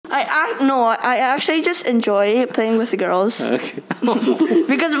I actually just enjoy playing with the girls. Okay.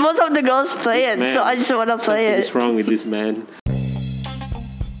 Because most of the girls play it, so I just want to play it. What's wrong with this man?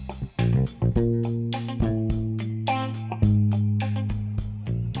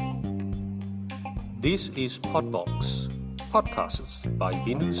 This is Podbox, podcasts by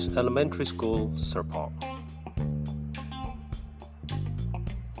Binus Elementary School, Serpong.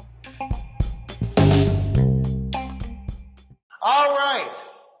 All right.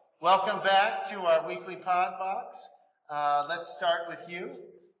 Welcome back to our weekly Podbox. Let's start with you.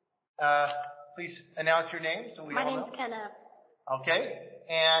 Please announce your name so we all know. My name's Kenna. Okay.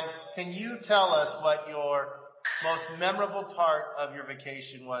 And can you tell us what your most memorable part of your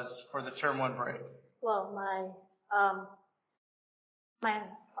vacation was for the term one break? Well, my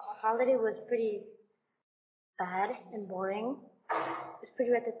holiday was pretty bad and boring. It's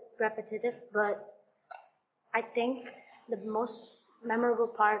pretty repetitive, but I think the most memorable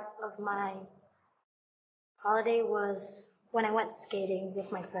part of my holiday was when I went skating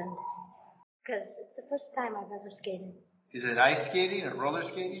with my friend. Because it's the first time I've ever skated. Is it ice skating or roller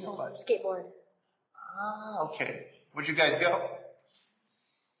skating or what? Skateboard. Ah, okay. Where'd you guys go?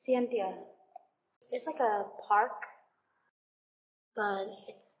 Cientia. It's like a park, but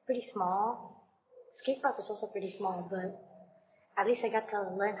it's pretty small. Skate park is also pretty small, but at least I got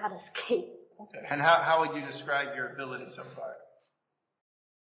to learn how to skate. Okay. And how would you describe your ability so far?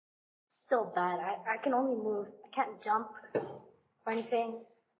 Still bad. I can only move. I can't jump or anything.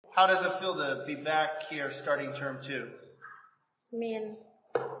 How does it feel to be back here starting term 2? I mean,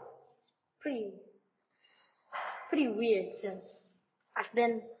 pretty weird since I've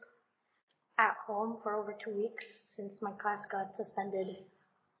been at home for over 2 weeks since my class got suspended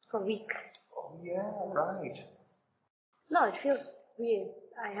for a week. Oh yeah, right. No, it feels weird.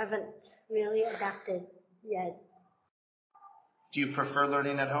 I haven't really adapted yet. Do you prefer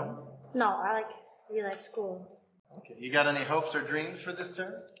learning at home? No, I really like school. Okay. You got any hopes or dreams for this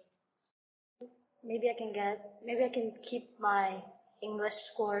term? Maybe I can keep my English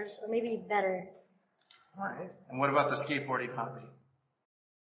scores or maybe better. All right. And what about the skateboarding hobby?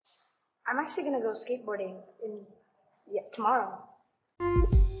 I'm actually gonna go skateboarding tomorrow.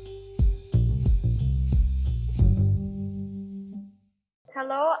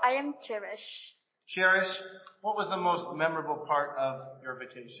 Hello, I am Cherish. Cherish, what was the most memorable part of your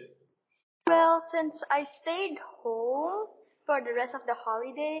vacation? Well, since I stayed home for the rest of the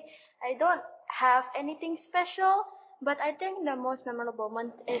holiday, I don't have anything special, but I think the most memorable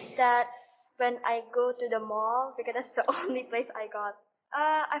moment is that when I go to the mall, because that's the only place I got.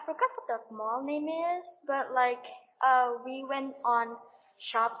 I forgot what the mall name is, but we went on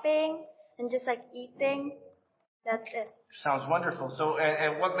shopping and just eating. That's it. Sounds wonderful. So,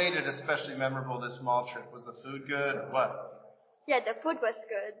 and what made it especially memorable this mall trip? Was the food good or what? Yeah, the food was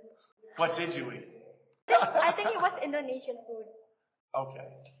good. What did you eat? I think it was Indonesian food. Okay.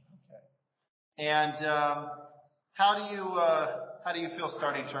 And how do you feel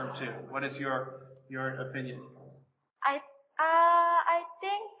starting term 2? What is your opinion? I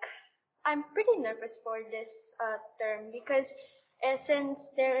think I'm pretty nervous for this term because since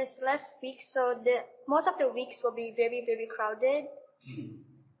there is less weeks, so most of the weeks will be very, very crowded.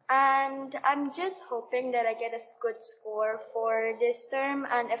 And I'm just hoping that I get a good score for this term,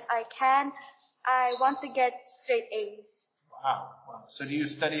 and if I can, I want to get straight A's. Wow. So do you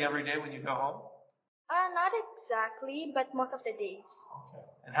study every day when you go home? Not exactly, but most of the days. Okay.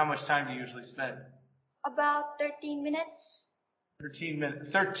 And how much time do you usually spend? About 13 minutes. 13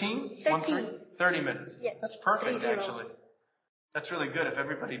 minutes. 13? 13. 30 minutes. Yes. That's perfect, 30. actually. That's really good. If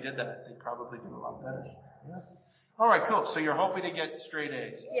everybody did that, they'd probably do a lot better. Yeah. All right, cool. So you're hoping to get straight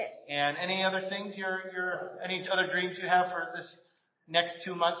A's. Yes. And any other things any other dreams you have for this next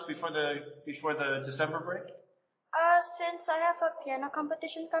 2 months before the December break? Since I have a piano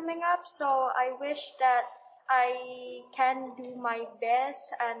competition coming up, so I wish that I can do my best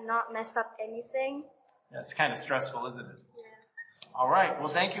and not mess up anything. Yeah, it's kind of stressful, isn't it? Yeah. All right.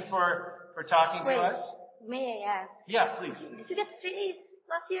 Well, thank you for talking to us. May I ask? Yeah, please. Did you get straight A's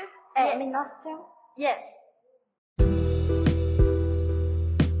last year? I mean last term? Yes.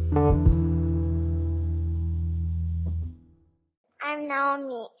 I'm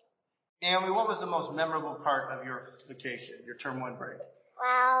Naomi. Naomi, what was the most memorable part of your vacation, your term 1 break?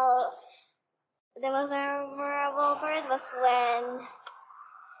 Well, the most memorable part was when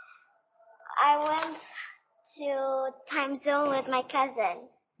I went to Time Zone with my cousin.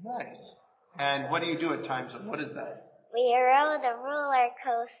 Nice. And what do you do at Time Zone? What is that? We rode a roller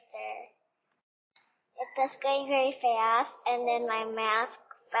coaster. It was going very fast, and then my mask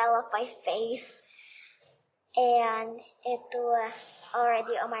fell off my face. and it was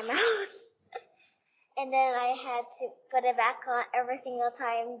already on my mouth. And then I had to put it back on every single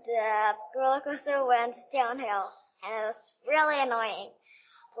time the roller coaster went downhill. And it was really annoying.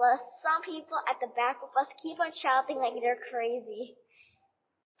 Plus, some people at the back of us keep on shouting like they're crazy.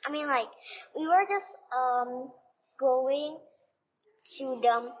 I mean, like, we were just going to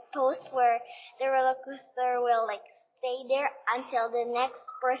the post where the roller coaster will, like, stay there until the next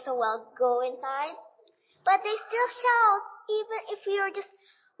person will go inside. But they still shout, even if we were just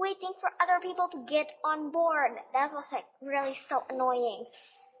waiting for other people to get on board. That was, like, really so annoying.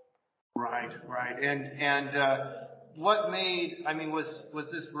 Right. And what made, I mean, was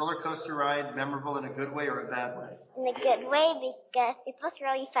this roller coaster ride memorable in a good way or a bad way? In a good way, because it was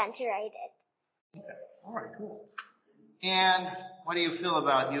really fun to ride it. Okay. All right, cool. And what do you feel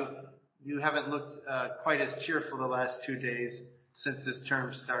about you haven't looked quite as cheerful the last 2 days since this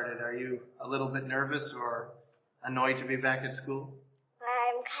term started. Are you a little bit nervous or annoyed to be back at school?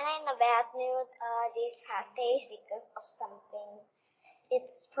 I'm kind of in a bad mood these past days because of something.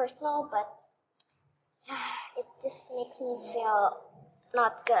 It's personal, but it just makes me feel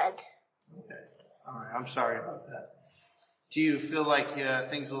not good. Okay. All right. I'm sorry about that. Do you feel like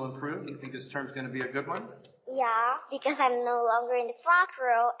things will improve? Do you think this term's going to be a good one? Yeah, because I'm no longer in the front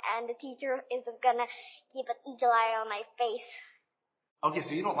row and the teacher isn't gonna keep an eagle eye on my face. Okay,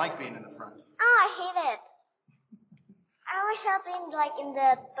 so you don't like being in the front. Oh, I hate it. I wish I'd been like in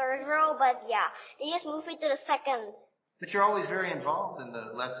the third row, but yeah, they just moved me to the second. But you're always very involved in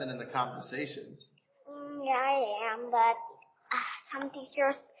the lesson and the conversations. Yeah, I am, but some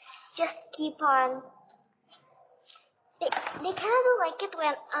teachers just keep on. They kind of don't like it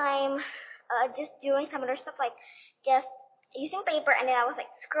when I'm just doing some other stuff, like just using paper, and then I was like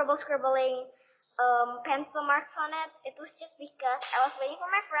scribbling pencil marks on it. It was just because I was waiting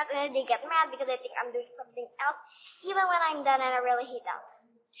for my friends, and then they get mad because they think I'm doing something else, even when I'm done, and I really hate that.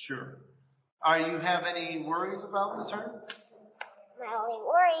 Sure. Are you have any worries about the term? My only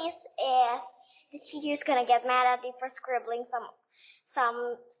worries is the teacher's gonna get mad at me for scribbling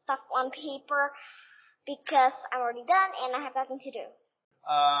some stuff on paper because I'm already done and I have nothing to do.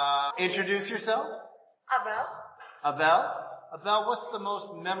 Introduce yourself. Abel, what's the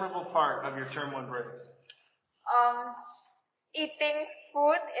most memorable part of your term 1 break? Eating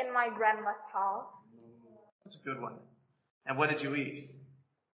food in my grandma's house. That's a good one. And what did you eat?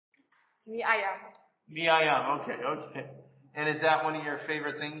 Mie ayam. Mie ayam. Okay. And is that one of your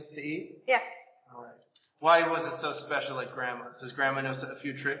favorite things to eat? Yes. All right. Why was it so special at Grandma's? Does Grandma know a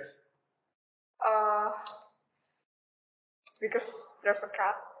few tricks? Because there's a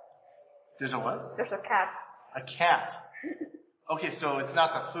cat. There's a what? There's a cat. A cat. Okay, so it's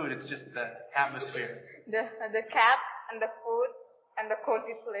not the food, it's just the atmosphere. The cat and the food and the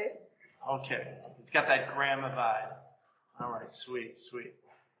cozy place. Okay. It's got that grandma vibe. All right, sweet.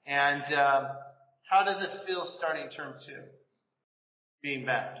 And how does it feel starting term 2? Being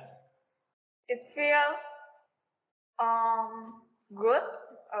back? It feels good.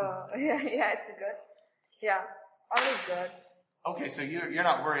 Yeah, it's good. Yeah, only good. Okay, so you're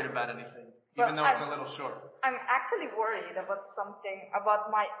not worried about anything, even though it's a little short. I'm actually worried about something, about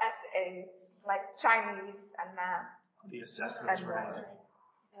my essays, like Chinese and math. The assessments, And right?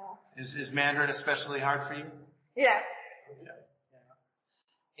 Yeah. Is Mandarin especially hard for you? Yes. Okay.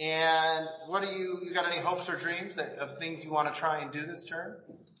 Yeah. And what you got any hopes or dreams of things you want to try and do this term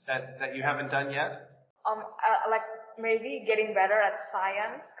that you haven't done yet? Like maybe getting better at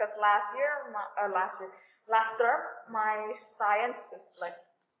science, because last term, my science is like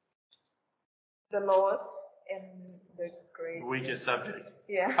the lowest in the grade. Weakest subject.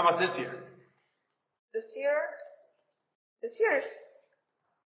 Yeah. How about this year? This year's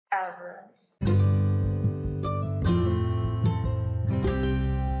average.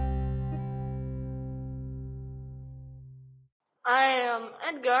 I am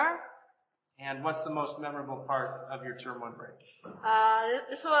Edgar. And what's the most memorable part of your term 1 break?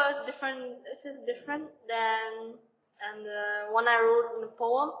 This was different. This is different than the one I wrote in the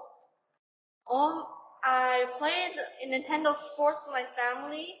poem. I played in Nintendo Sports with my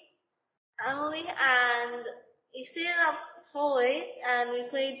family, and we stayed up so late, and we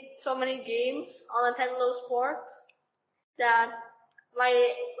played so many games on Nintendo Sports that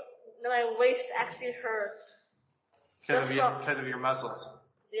my waist actually hurts. Because of your muscles.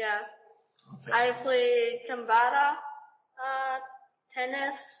 Yeah. Okay. I played Chambara,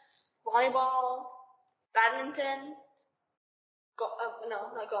 tennis, volleyball, badminton,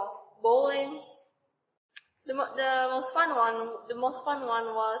 not golf, bowling. The most fun one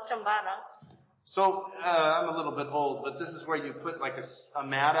was Chambara. So, I'm a little bit old, but this is where you put like a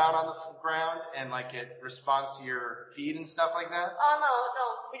mat out on the ground and like it responds to your feet and stuff like that? Oh no.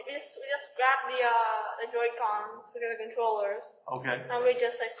 We just grab the Joy-Cons with the controllers. Okay. And we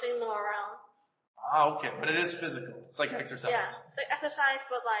just like swing them around. Ah, okay. But it is physical. It's like exercise. Yeah. It's like exercise,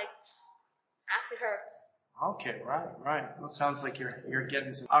 but like actually hurts. Okay, right. Well, it sounds like you're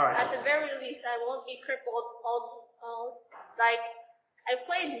getting some. All right. At the very least, I won't be crippled all like, I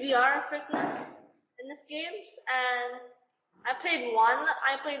played VR fitness in this games, and I played one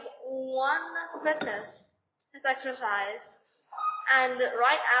fitness exercise, and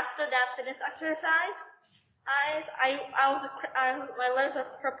right after that fitness exercise, my legs were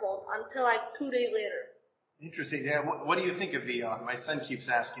crippled until like 2 days later. Interesting. Yeah. What do you think of VR? My son keeps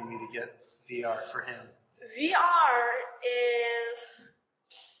asking me to get VR for him. VR is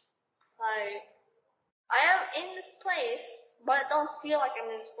like, I am in this place, but I don't feel like I'm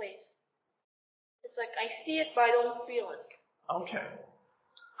in this place. It's like I see it, but I don't feel it. Okay.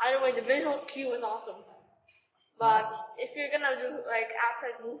 Either way, the visual cue is awesome. But if you're gonna do like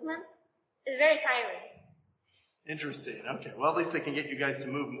outside movement, it's very tiring. Interesting. Okay. Well, at least they can get you guys to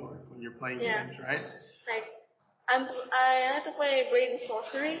move more when you're playing games, right? Like, I like to play Blade and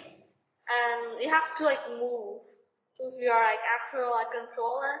Sorcery, and you have to like move. So if you are like actual like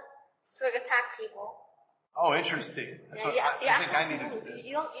controller to like attack people. Oh, interesting. That's what I think I need to do this.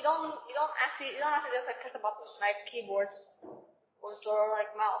 You don't have to just like press a button like keyboards or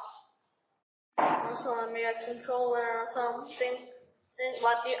like mouse. Also maybe a controller or something.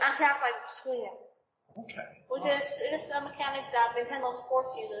 But you actually have to like swing it. Okay. Which is a mechanic that Nintendo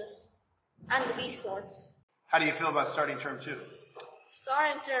Sports uses. And the Wii Sports. How do you feel about starting term 2?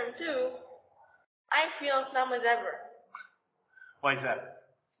 Starting term 2, I feel as dumb as ever. Why is that?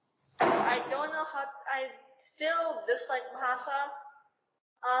 I don't know I still dislike Bahasa.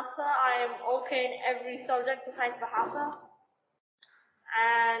 I am okay in every subject besides Bahasa.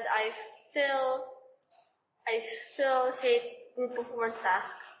 And I still hate group performance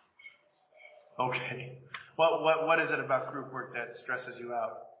tasks. Okay. What is it about group work that stresses you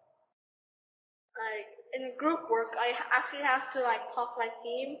out? Like, in group work, I actually have to like talk to my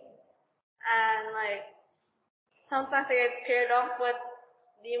team. And like, sometimes I get paired up with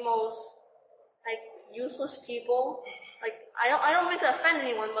the most like useless people. Like, I don't mean to offend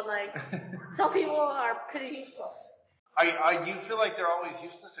anyone, but like some people are pretty useless. Do you feel like they're always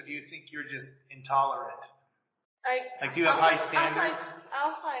useless, or do you think you're just intolerant? Like, do you have high standards? I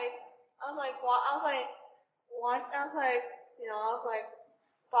was like, what?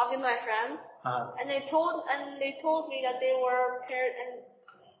 Talking to my friends, and they told me that they were paired, and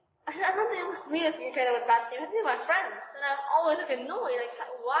I don't think it was me if you paired up with bad team. I think my friends, and I'm always like annoyed. Like,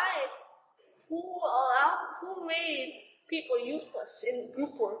 why? Who made people useless in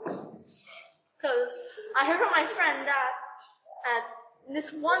group work? Because I heard from my friend that this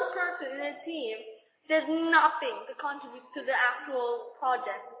one person in the team did nothing to contribute to the actual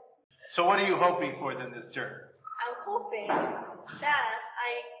project. So what are you hoping for then this term? I'm hoping that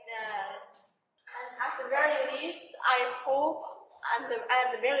at the very least, I hope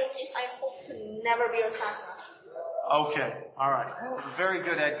to never be a Otaku. Okay, all right. Very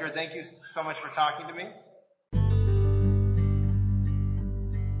good, Edgar. Thank you so much for talking to me.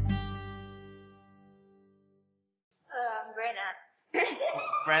 Brenna.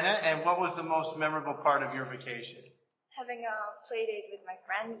 Brenna, and what was the most memorable part of your vacation? Having a play date with my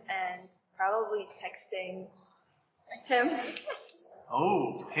friends and probably texting him.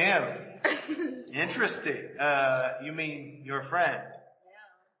 Oh, him. Interesting. You mean your friend?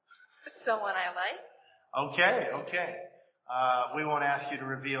 Yeah. Someone I like. Okay. We won't ask you to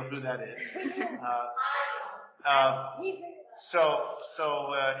reveal who that is. So,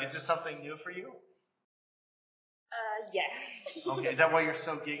 is this something new for you? Yeah. Okay, is that why you're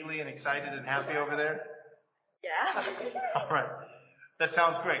so giggly and excited and happy over there? Yeah. All right. That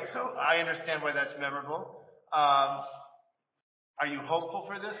sounds great. So I understand why that's memorable. Are you hopeful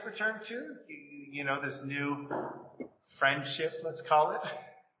for this for term 2? You know, this new friendship, let's call it?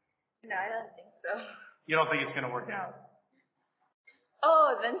 No, I don't think so. You don't think it's going to work out?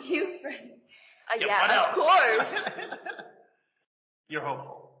 Oh, the new friend. Yeah, of course. You're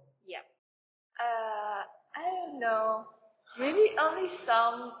hopeful? Yeah. I don't know. Maybe only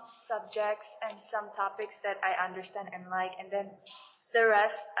some subjects and some topics that I understand and like, and then the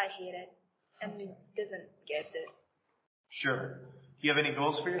rest I hate it and doesn't get it. Sure. Do you have any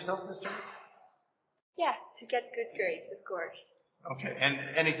goals for yourself this term? Yeah, to get good grades, of course. Okay. And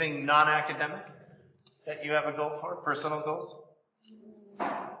anything non-academic that you have a goal for? Personal goals?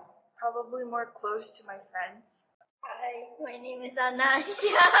 Probably more close to my friends. Hi, my name is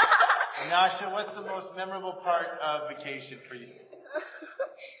Anasia. Anasha, what's the most memorable part of vacation for you?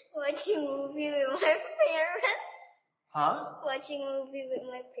 Watching movie with my parents. Huh? Watching movie with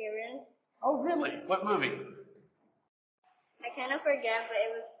my parents. Oh, really? What movie? I kind of forget, but it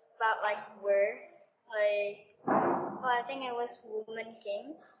was about like war. I think it was Woman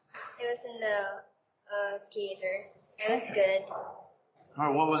King. It was in the theater. It was good.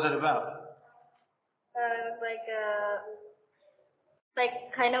 Or what was it about? It was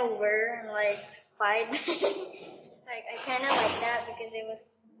like kind of war and like fight. Like I kind of like that because it was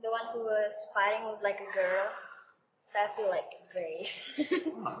the one who was fighting was like a girl, so I feel like great.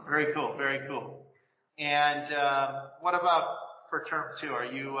 Oh, very cool, very cool. And what about for term 2? Are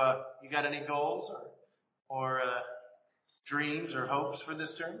you you got any goals or dreams or hopes for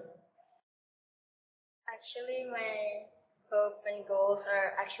this term? Actually, my hope and goals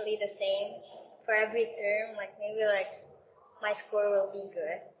are actually the same for every term. Like maybe like my score will be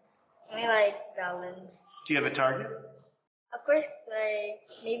good. Maybe like balance. Do you have a target? Of course, like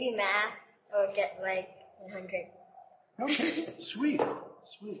maybe math will get like 100. Okay, sweet,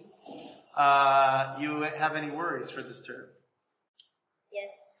 sweet. You have any worries for this term?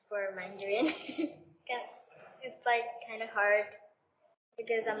 Yes, for Mandarin. 'Cause it's like kind of hard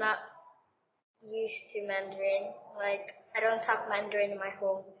because I'm not used to Mandarin. Like I don't talk Mandarin in my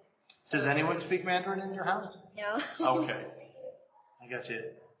home. Does anyone speak Mandarin in your house? No. Okay, I got you.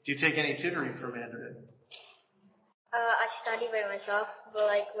 Do you take any tutoring for Mandarin? I study by myself, but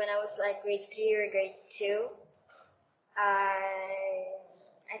like when I was like grade 3 or grade 2,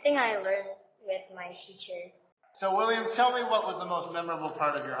 I think I learned with my teacher. So William, tell me what was the most memorable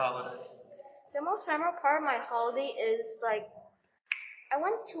part of your holiday? The most memorable part of my holiday is like I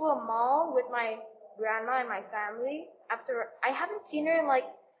went to a mall with my grandma and my family. After I haven't seen her in like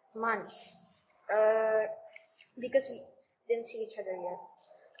months, because we didn't see each other yet.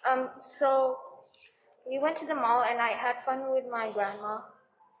 So we went to the mall and I had fun with my grandma.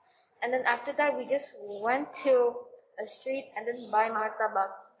 And then after that, we just went to a street and then buy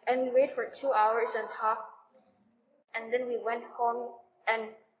martabak. And we waited for 2 hours and talked. And then we went home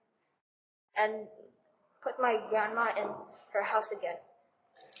and put my grandma in her house again.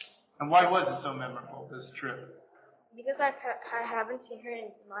 And why was it so memorable, this trip? Because I haven't seen her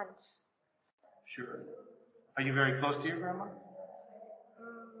in months. Sure. Are you very close to your grandma?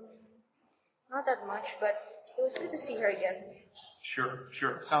 Not that much, but it was good to see her again. Sure,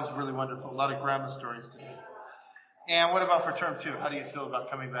 sure. Sounds really wonderful. A lot of grandma stories today. And what about for term 2? How do you feel about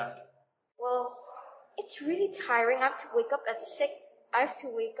coming back? Well, it's really tiring. I have to wake up at 6. I have to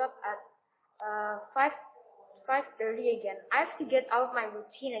wake up at 5:30 again. I have to get out of my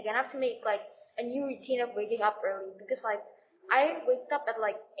routine again. I have to make like a new routine of waking up early because like I waked up at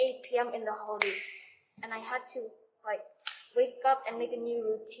like 8 p.m. in the holidays, and I had to like wake up and make a new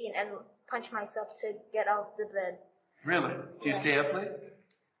routine and punch myself to get out of the bed. Really? Do you stay up late?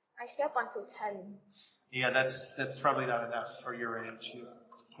 I stay up until 10. Yeah, that's probably not enough for your age. You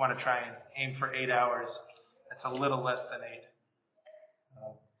want to try and aim for 8 hours. That's a little less than 8.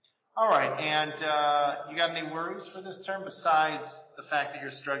 All right, and you got any worries for this term besides the fact that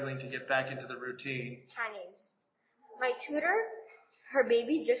you're struggling to get back into the routine? Chinese. My tutor, her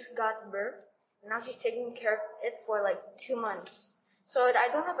baby just got birth. Now she's taking care of it for like 2 months. So I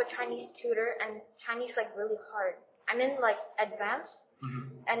don't have a Chinese tutor, and Chinese like really hard. I'm in like advanced,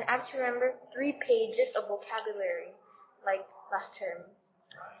 and I have to remember 3 pages of vocabulary, like last term.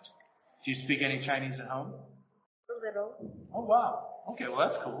 Right. Do you speak any Chinese at home? A little. Oh, wow. Okay, well,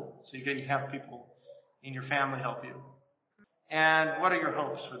 that's cool. So you can have people in your family help you. And what are your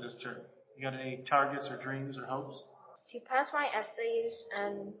hopes for this term? You got any targets or dreams or hopes? To pass my essays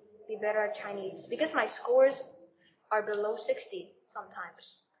and be better at Chinese, because my scores are below 60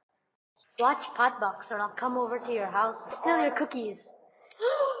 sometimes. Watch Potbox, or I'll come over to your house, steal your cookies.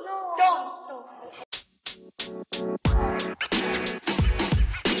 No. Don't.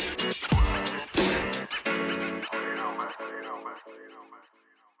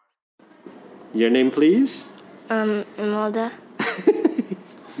 Your name, please? Imelda.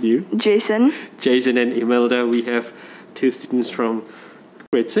 You? Jason. Jason and Imelda. We have 2 students from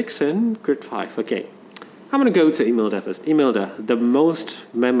grade 6 and grade 5. Okay. I'm going to go to Imelda first. Imelda, the most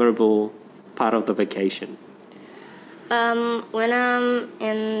memorable part of the vacation? When I'm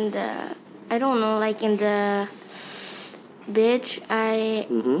in the, I don't know, like in the beach, I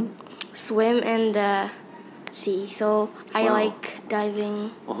swim in the sea. So I like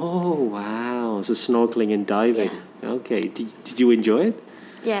diving. Oh, wow. So snorkeling and diving. Yeah. Okay. Did you enjoy it?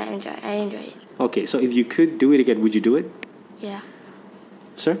 Yeah, I enjoy it. Okay. So if you could do it again, would you do it? Yeah.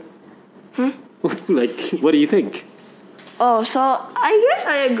 Sir? Like, what do you think? Oh, so I guess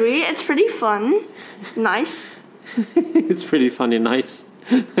I agree. It's pretty fun. Nice. It's pretty fun and nice.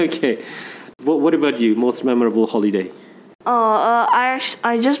 Okay. What about you? Most memorable holiday?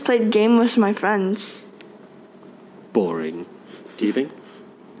 I just played game with my friends. Boring. Do you think?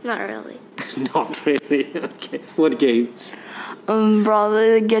 Not really. Not really. Okay. What games?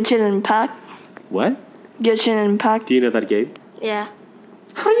 Probably the Genshin Impact. What? Genshin Impact. Do you know that game? Yeah,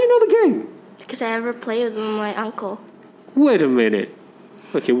 How do you know the game? because I ever played with my uncle. Wait a minute.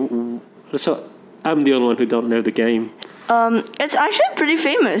 Okay, so I'm the only one who don't know the game. It's actually pretty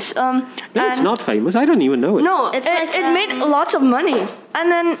famous. No, it's and- not famous. I don't even know it. No, It's it like, made lots of money.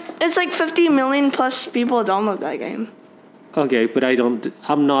 And then it's like 50 million plus people download that game. Okay, but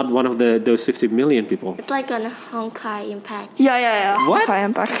I'm not one of those 50 million people. It's like on Honkai Impact. Yeah. What? Honkai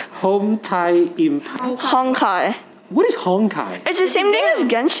Impact. Home Thai Impact. Honkai. What is Honkai? It's the same thing as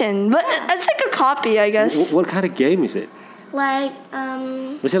Genshin, but it's like a copy, I guess. What kind of game is it? Like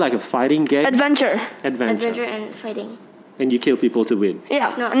Is it like a fighting game? Adventure. adventure and fighting. And you kill people to win.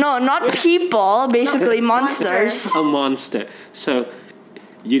 Yeah. No. No, not people, basically monsters. A monster. So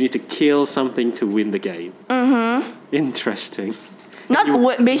you need to kill something to win the game. Mm-hmm. Interesting.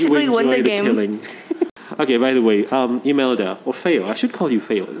 Not basically You win the enjoy game. killing. Okay, by the way, Imelda, or Fail, I should call you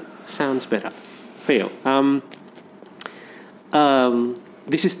Fail. Sounds better. Fail.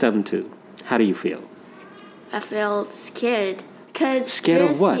 This is term 2. How do you feel? I felt scared. Cause Scared of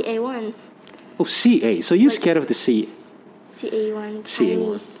there's what? CA1. Oh, CA. So you're scared of the C. CA1 CA1.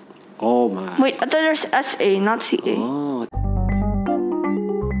 Chinese. Oh my. Wait, I thought there's SA, not CA. Oh.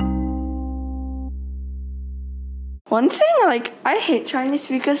 One thing, like, I hate Chinese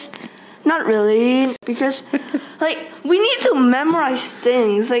because, not really, because, like, we need to memorize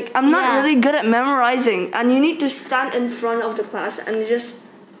things. Like, I'm not Yeah. really good at memorizing, and you need to stand in front of the class and just,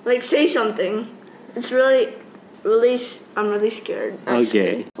 like, say something. It's really, I'm really scared. Actually.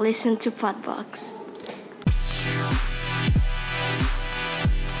 Okay. Listen to Podbox.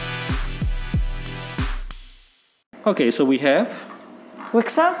 Okay, so we have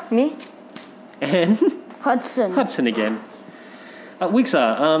Wixa, me, and Hudson. Hudson again.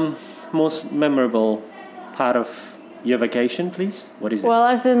 Wixa, most memorable part of your vacation, please? What is it? Well,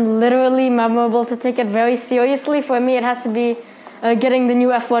 as in literally memorable to take it very seriously, for me it has to be getting the new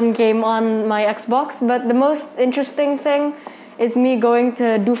F1 game on my Xbox. But the most interesting thing is me going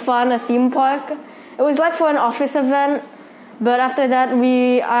to Dufan, a theme park. It was like for an office event, but after that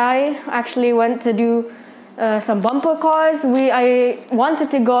I actually went to do some bumper cars. I wanted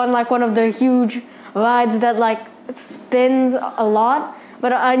to go on like one of the huge rides that like spins a lot,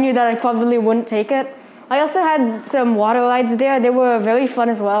 but I knew that I probably wouldn't take it. I also had some water rides there. They were very fun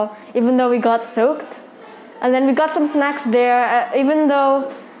as well, even though we got soaked. And then we got some snacks there, even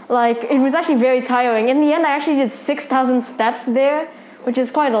though like it was actually very tiring. In the end, I actually did 6,000 steps there, which is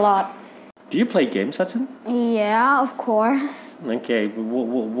quite a lot. Do you play games, Hudson? Yeah, of course. Okay,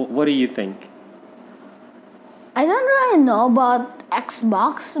 what do you think? I don't really know about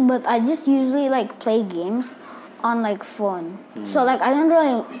Xbox, but I just usually like play games on like phone. So like I don't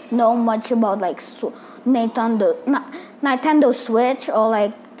really know much about like Nintendo Switch or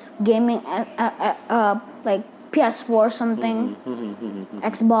like gaming like PS4 or something.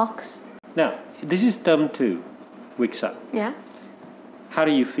 Xbox. Now, this is term 2, Wixa. Yeah. How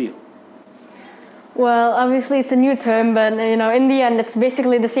do you feel? Well, obviously it's a new term, but you know, in the end, it's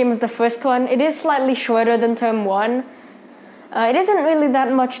basically the same as the first one. It is slightly shorter than term 1. It isn't really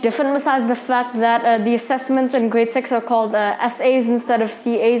that much different besides the fact that the assessments in grade 6 are called SAs instead of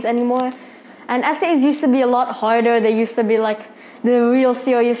CAs anymore. And SAs used to be a lot harder. They used to be like the real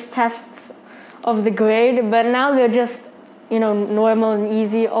serious tests of the grade, but now they're just, you know, normal and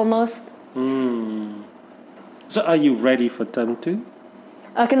easy almost. So are you ready for term 2?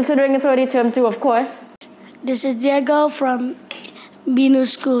 Considering it's already term 2, of course. This is Diego from Binu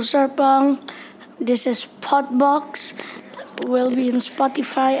School Serpong. This is Podbox. Will be in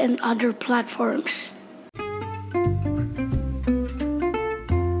Spotify and other platforms.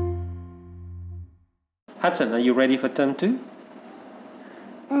 Hudson, are you ready for term 2?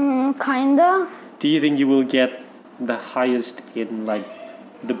 Kinda. Do you think you will get the highest in like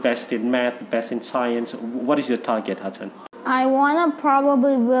the best in math, the best in science? What is your target, Hudson? I wanna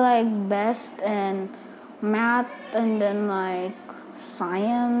probably be like best in math and then like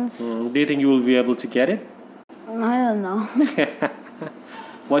science. Do you think you will be able to get it? I don't know.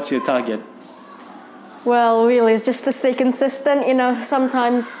 What's your target? Well, really, it's just to stay consistent. You know,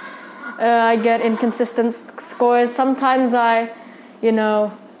 sometimes I get inconsistent scores. Sometimes I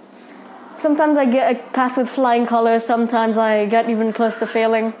get a pass with flying colors. Sometimes I get even close to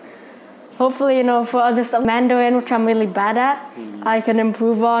failing. hopefully, for other stuff, Mandarin, which I'm really bad at, I can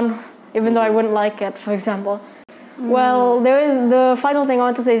improve on, even though I wouldn't like it, for example. Well, the final thing I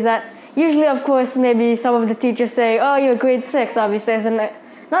want to say is that usually, of course, maybe some of the teachers say, oh, you're grade 6, obviously,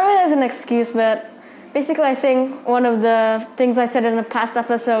 not really as an excuse, but basically I think one of the things I said in a past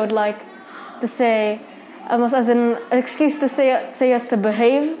episode, like to say, almost as an excuse to say us to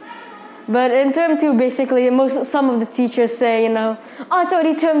behave. But in term 2, basically, some of the teachers say, oh, it's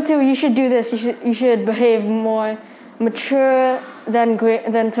already term 2, you should do this, you should behave more mature than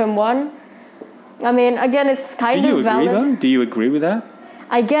term 1. I mean, again, it's kind of valid. Do you agree with that?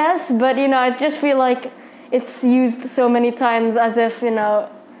 I guess, but I just feel like it's used so many times as if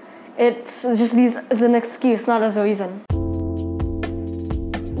it's just used as an excuse, not as a reason.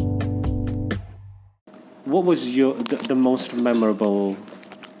 What was the most memorable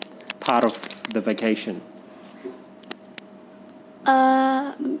part of the vacation?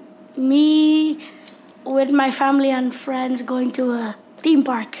 Me with my family and friends going to a theme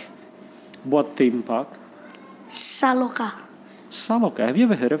park. What theme park? Saloka. Saloka. Have you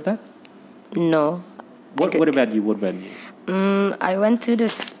ever heard of that? No. What about you? I went to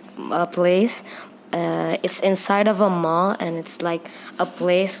this place. It's inside of a mall, and it's like a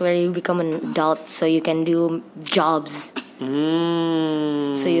place where you become an adult, so you can do jobs.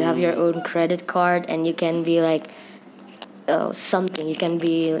 So you have your own credit card, and you can be like something. You can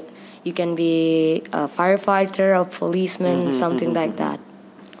be a firefighter, a policeman, something like that.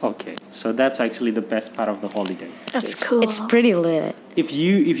 Okay, so that's actually the best part of the holiday. That's cool. It's pretty lit. If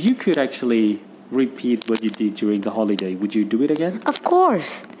you could actually repeat what you did during the holiday, would you do it again? Of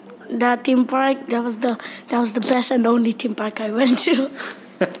course. That theme park, that was the best and only theme park I went to.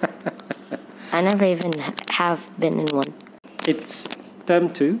 I never even have been in one. It's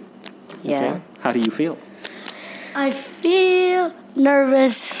term 2. Yeah. Okay. How do you feel? I feel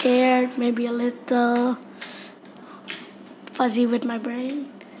nervous, scared, maybe a little fuzzy with my brain.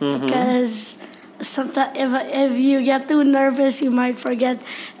 Because sometimes if you get too nervous, you might forget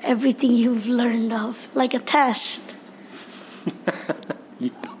everything you've learned of, like a test.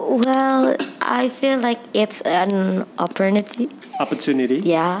 Well, I feel like it's an opportunity.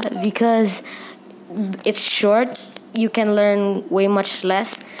 Yeah, because it's short. You can learn way much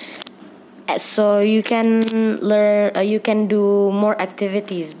less. So you can you can do more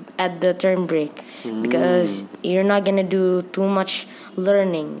activities at the term break. Because you're not going to do too much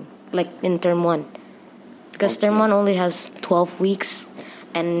learning like in term 1. Because term 1 only has 12 weeks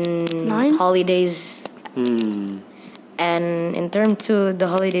and 9 holidays. And in term 2, the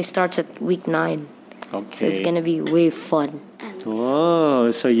holiday starts at week 9. Okay. So it's gonna be way fun. Oh,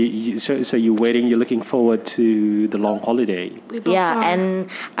 so you're waiting. You're looking forward to the long holiday. Yeah, and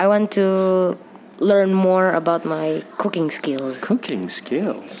I want to learn more about my cooking skills. Cooking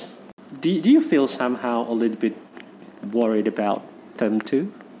skills. Do you feel somehow a little bit worried about term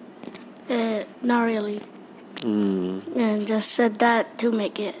 2? Not really. And just said that to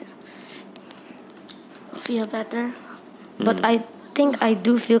make it feel better. But I think I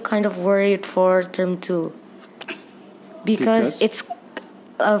do feel kind of worried for term 2. Because it's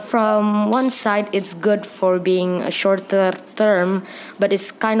from one side it's good for being a shorter term, but it's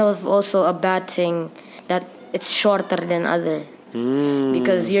kind of also a bad thing that it's shorter than other.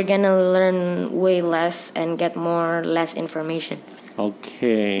 Because you're gonna learn way less and get less information.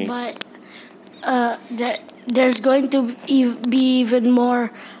 Okay. But there's going to be even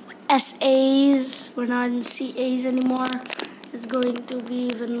more SAs. We're not in CAs anymore. It's going to be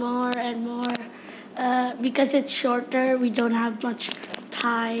even more and more. Because it's shorter, we don't have much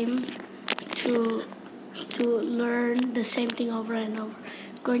time to learn the same thing over and over.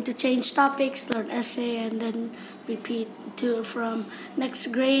 Going to change topics, learn essay, and then repeat from next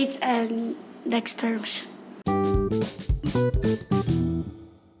grades and next terms.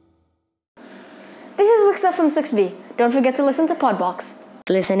 This is Wixa from 6B. Don't forget to listen to Podbox.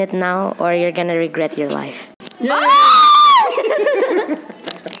 Listen it now or you're gonna regret your life. Yeah!